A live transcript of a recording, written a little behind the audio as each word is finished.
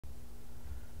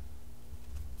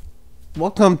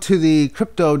Welcome to the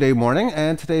crypto day morning,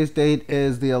 and today's date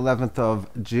is the 11th of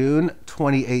June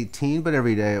 2018, but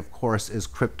every day of course is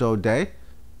crypto day.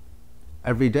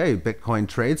 Every day Bitcoin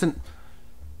trades, and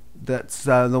that's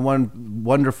the one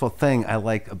wonderful thing I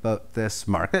like about this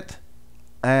market.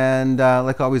 And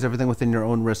like always, everything within your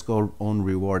own risk, own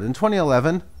reward. In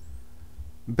 2011,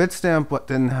 Bitstamp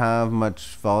didn't have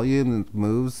much volume and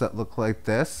moves that look like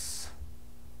this.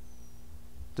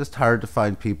 Just hard to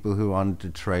find people who wanted to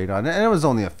trade on it, and it was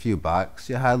only a few bucks.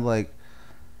 You had like,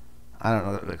 I don't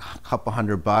know, like a couple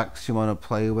 $100 you want to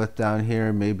play with down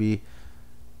here. Maybe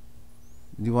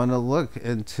you want to look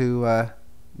into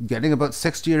getting about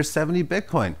 60 or 70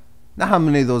 Bitcoin. Now, how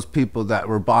many of those people that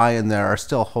were buying there are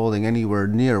still holding anywhere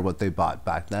near what they bought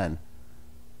back then?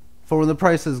 For when the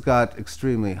prices got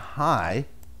extremely high,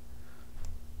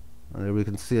 there we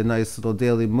can see a nice little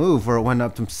daily move where it went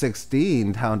up from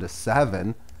 16 down to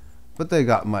 7, but they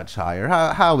got much higher.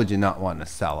 How would you not want to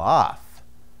sell off?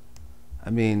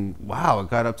 I mean, wow, it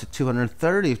got up to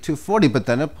 230, 240, but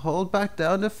then it pulled back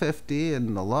down to 50,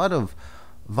 and a lot of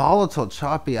volatile,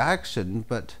 choppy action.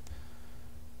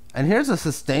 And here's a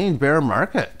sustained bear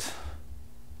market.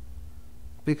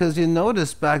 Because you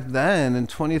notice back then in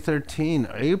 2013,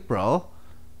 April,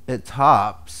 it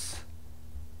tops.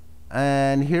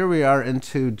 And here we are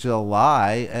into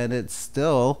July, and it's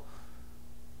still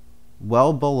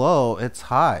well below its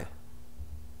high.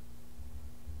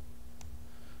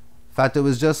 In fact, it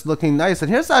was just looking nice. And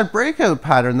here's that breakout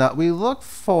pattern that we look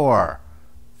for.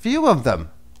 Few of them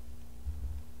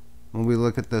when we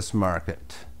look at this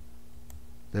market.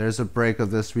 There's a break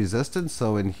of this resistance.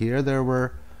 So in here there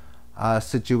were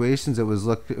situations. It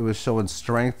was showing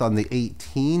strength on the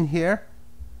 18 here.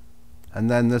 And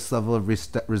then this level of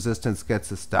resistance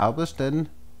gets established, and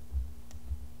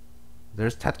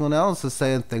there's technical analysis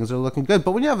saying things are looking good.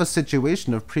 But when you have a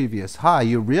situation of previous high,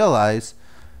 you realize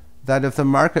that if the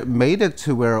market made it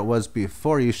to where it was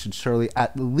before, you should surely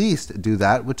at least do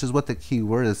that, which is what the key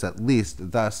word is, at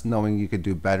least, thus knowing you could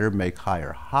do better, make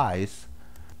higher highs.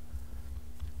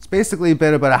 It's basically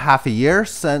been about a half a year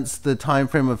since the time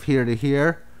frame of here to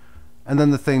here. And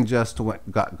then the thing just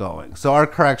got going. So our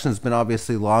correction has been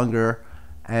obviously longer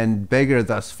and bigger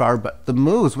thus far, but the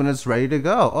moves when it's ready to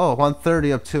go. Oh,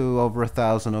 130 up to over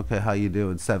 1,000. Okay, how you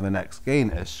doing? 7x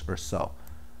gain-ish or so.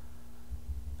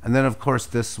 And then, of course,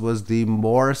 this was the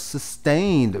more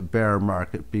sustained bear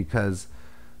market, because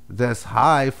this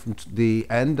high from the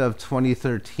end of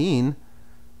 2013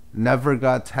 never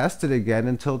got tested again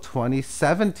until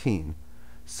 2017.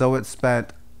 So it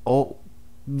spent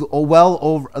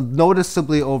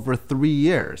noticeably over 3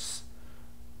 years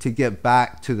to get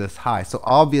back to this high. So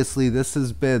obviously this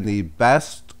has been the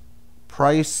best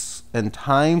price and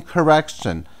time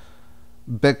correction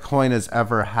Bitcoin has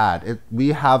ever had. We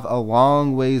have a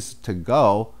long ways to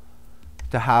go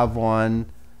to have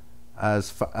one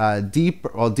as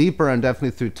deeper and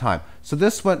definitely through time. So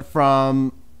this went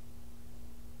from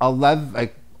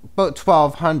about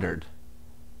 1,200,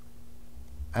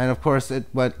 and of course it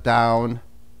went down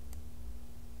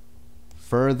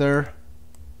further,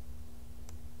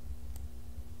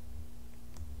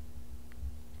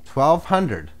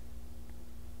 1,200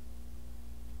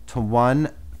 to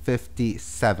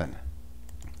 157.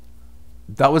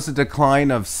 That was a decline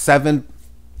of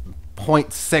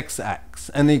 7.6x,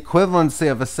 and the equivalency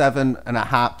of a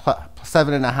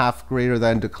 7.5 greater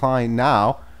than decline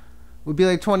now would be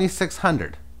like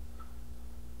 2,600.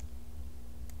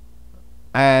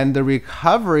 And the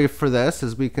recovery for this,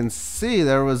 as we can see,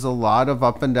 there was a lot of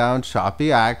up and down choppy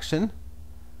action.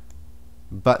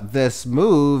 But this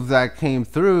move that came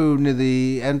through near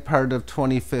the end part of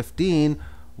 2015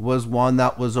 was one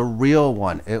that was a real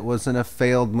one. It wasn't a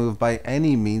failed move by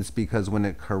any means, because when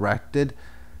it corrected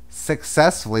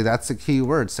successfully, that's the key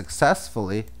word,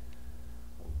 successfully,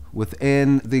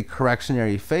 within the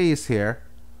correctionary phase here,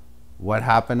 what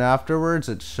happened afterwards?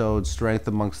 It showed strength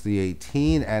amongst the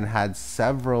 18 and had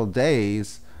several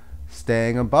days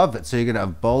staying above it. So you're going to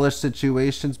have bullish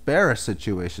situations, bearish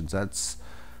situations. That's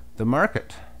the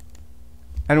market.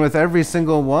 And with every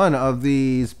single one of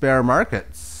these bear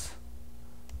markets,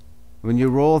 when you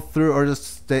roll through, or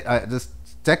just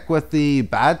stick with the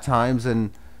bad times and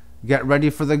get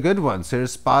ready for the good ones.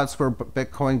 There's spots where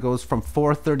Bitcoin goes from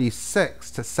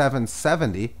 436 to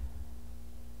 770.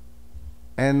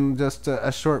 In just a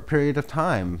short period of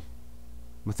time,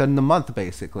 within the month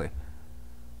basically.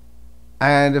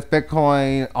 And if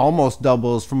Bitcoin almost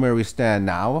doubles from where we stand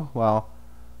now, well,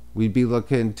 we'd be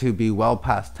looking to be well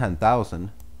past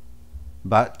 10,000.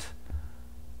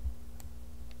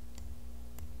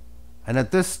 And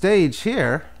at this stage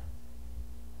here,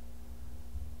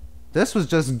 This was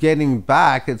just getting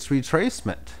back its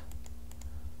retracement.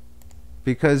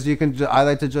 Because you can, I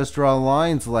like to just draw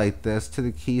lines like this to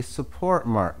the key support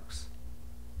marks.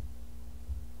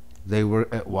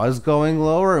 It was going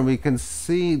lower, and we can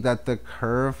see that the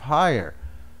curve higher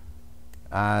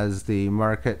as the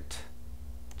market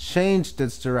changed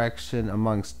its direction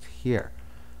amongst here.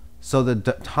 So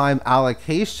the time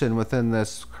allocation within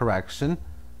this correction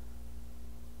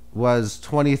was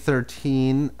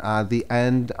 2013, the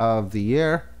end of the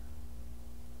year,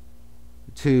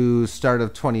 to start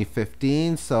of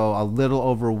 2015, so a little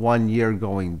over 1 year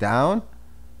going down.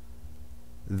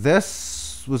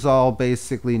 This was all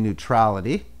basically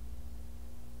neutrality.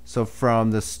 So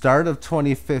from the start of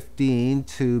 2015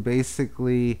 to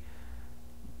basically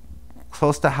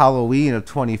close to Halloween of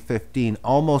 2015,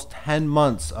 almost 10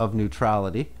 months of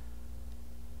neutrality.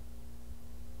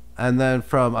 And then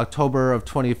from October of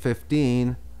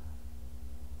 2015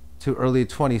 to early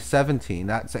 2017,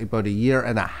 that's about a year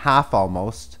and a half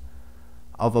almost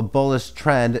of a bullish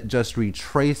trend, just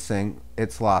retracing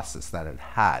its losses that it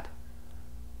had.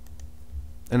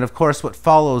 And of course, what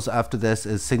follows after this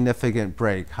is significant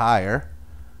break higher,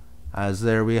 as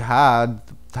there we have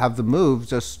the move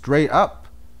just straight up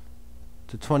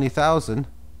to 20,000,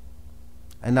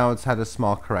 and now it's had a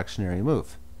small correctionary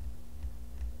move.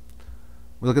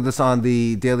 We look at this on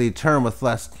the daily term with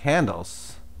less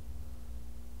candles.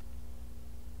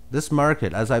 This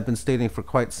market, as I've been stating for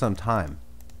quite some time,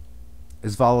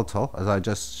 is volatile, as I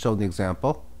just showed the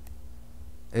example,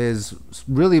 is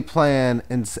really playing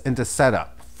into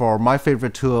setup for my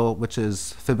favorite tool, which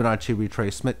is Fibonacci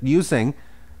retracement, using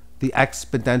the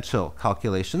exponential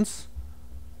calculations,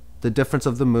 the difference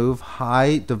of the move,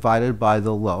 high divided by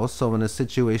the low. So in a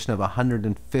situation of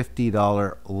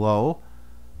 $150 low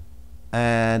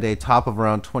and a top of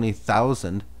around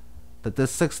 20,000, that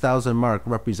this 6,000 mark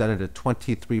represented a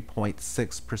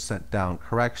 23.6% down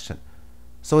correction.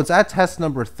 So it's at test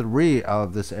number 3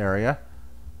 of this area.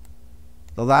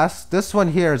 This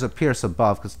one here is a pierce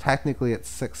above, because technically it's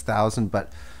 6,000,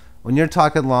 but when you're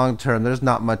talking long term, there's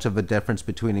not much of a difference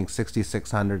between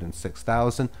 6,600 and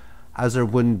 6,000, as there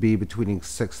wouldn't be between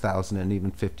 6,000 and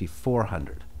even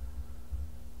 5,400.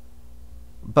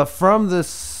 But from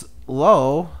this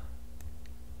low,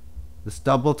 this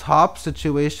double top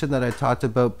situation that I talked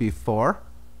about before,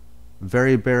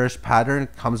 very bearish pattern,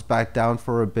 comes back down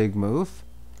for a big move,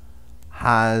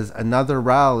 has another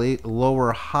rally,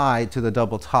 lower high to the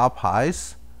double top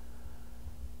highs,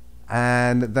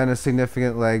 and then a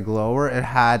significant leg lower. It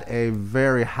had a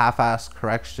very half-assed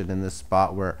correction in this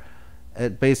spot where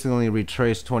it basically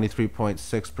retraced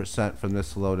 23.6% from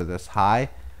this low to this high,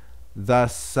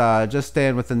 thus just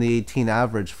staying within the 18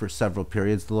 average for several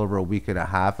periods, a little over a week and a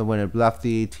half. And when it left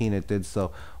the 18, it did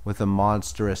so with a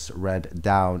monstrous red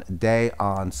down day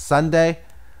on Sunday,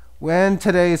 when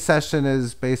today's session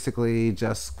is basically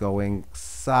just going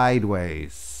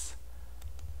sideways.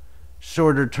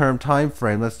 Shorter term time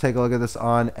frame, let's take a look at this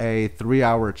on a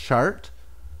 3-hour chart.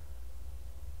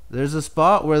 There's a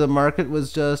spot where the market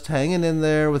was just hanging in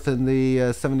there within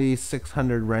the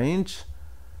 7,600 range,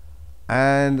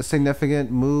 and a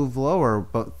significant move lower,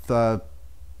 but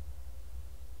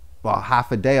well,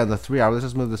 half a day on the 3-hour. Let's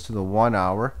just move this to the 1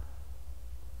 hour.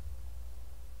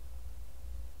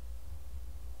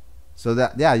 So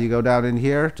that, yeah, you go down in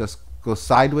here, just go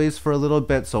sideways for a little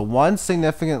bit. So one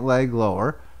significant leg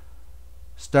lower,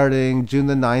 starting June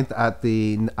the 9th at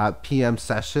the PM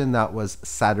session. That was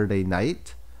Saturday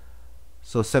night.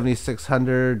 So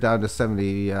 7,600 down to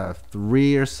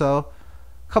 73 or so.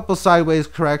 Couple sideways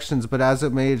corrections, but as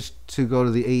it managed to go to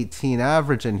the 18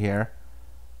 average in here,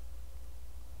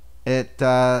 it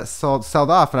sold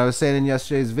off. And I was saying in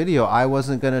yesterday's video, I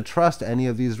wasn't going to trust any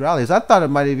of these rallies. I thought it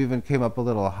might have even came up a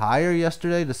little higher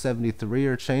yesterday to 73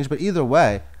 or change, but either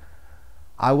way,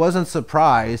 I wasn't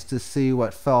surprised to see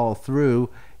what fell through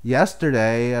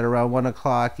yesterday at around 1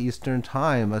 o'clock Eastern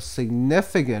time, a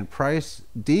significant price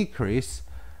decrease.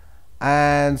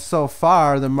 And so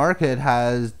far, the market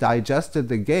has digested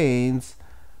the gains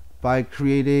by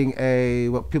creating a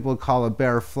what people call a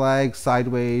bear flag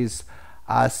sideways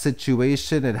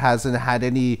situation. It hasn't had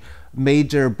any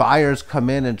major buyers come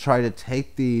in and try to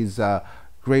take these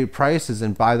great prices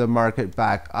and buy the market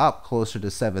back up closer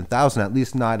to 7,000, at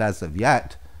least not as of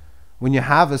yet. When you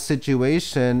have a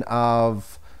situation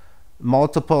of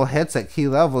multiple hits at key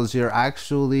levels, you're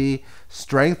actually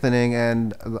strengthening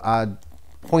and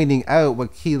pointing out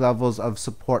what key levels of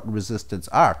support and resistance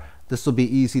are. This will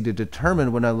be easy to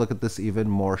determine when I look at this even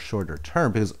more shorter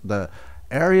term, because the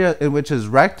area in which is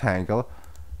rectangle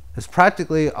is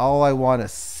practically all I want to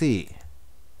see.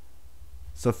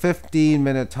 So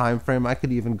 15-minute time frame, I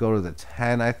could even go to the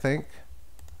 10, I think.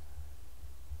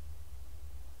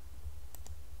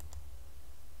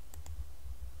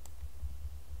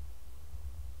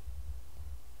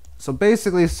 So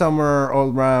basically somewhere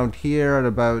around here at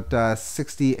about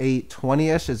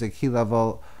 68.20ish is a key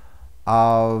level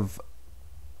of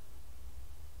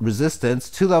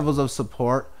resistance, two levels of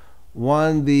support.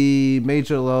 One, the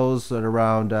major lows at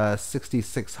around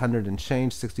 6,600 and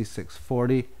change,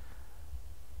 6,640.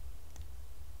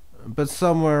 But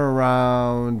somewhere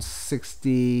around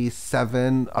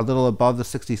 67, a little above the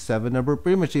 67 number,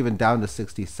 pretty much even down to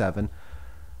 67,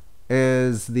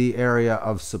 is the area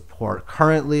of support.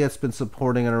 Currently, it's been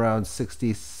supporting at around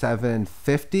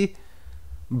 67.50,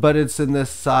 but it's in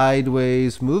this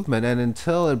sideways movement, and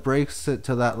until it breaks it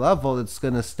to that level, it's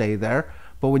going to stay there.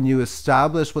 But when you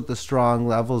establish what the strong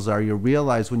levels are, you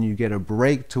realize when you get a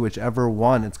break to whichever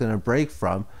one it's going to break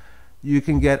from, you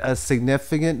can get a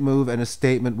significant move and a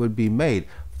statement would be made.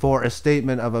 For a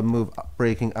statement of a move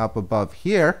breaking up above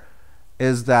here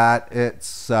is that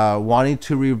it's wanting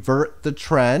to revert the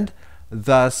trend,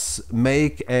 thus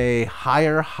make a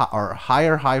higher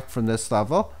high from this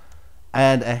level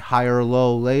and a higher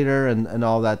low later, and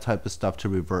all that type of stuff to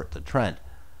revert the trend.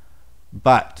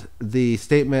 But the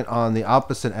statement on the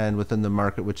opposite end within the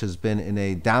market, which has been in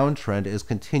a downtrend, is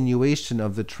continuation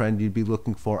of the trend. You'd be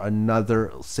looking for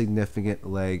another significant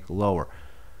leg lower.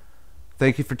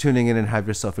 Thank you for tuning in and have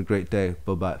yourself a great day.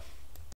 Bye-bye.